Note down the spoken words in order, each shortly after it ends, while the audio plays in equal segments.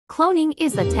Cloning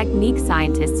is a technique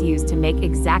scientists use to make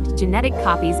exact genetic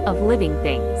copies of living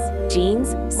things. Genes,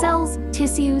 cells,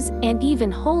 tissues, and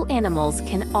even whole animals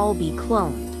can all be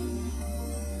cloned.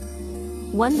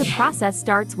 The process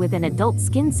starts with an adult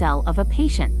skin cell of a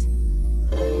patient.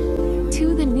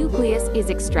 2. The nucleus is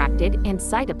extracted and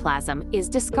cytoplasm is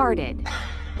discarded.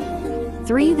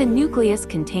 3. The nucleus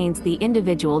contains the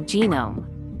individual genome.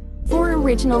 4.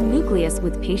 Original nucleus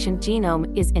with patient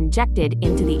genome is injected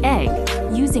into the egg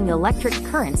using electric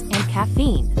currents and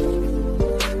caffeine.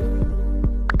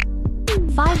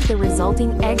 5. The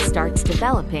resulting egg starts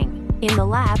developing in the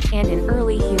lab and an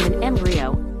early human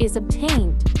embryo is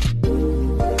obtained.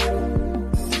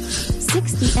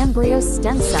 6. The embryo's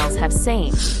stem cells have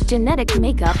same genetic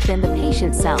makeup than the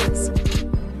patient cells.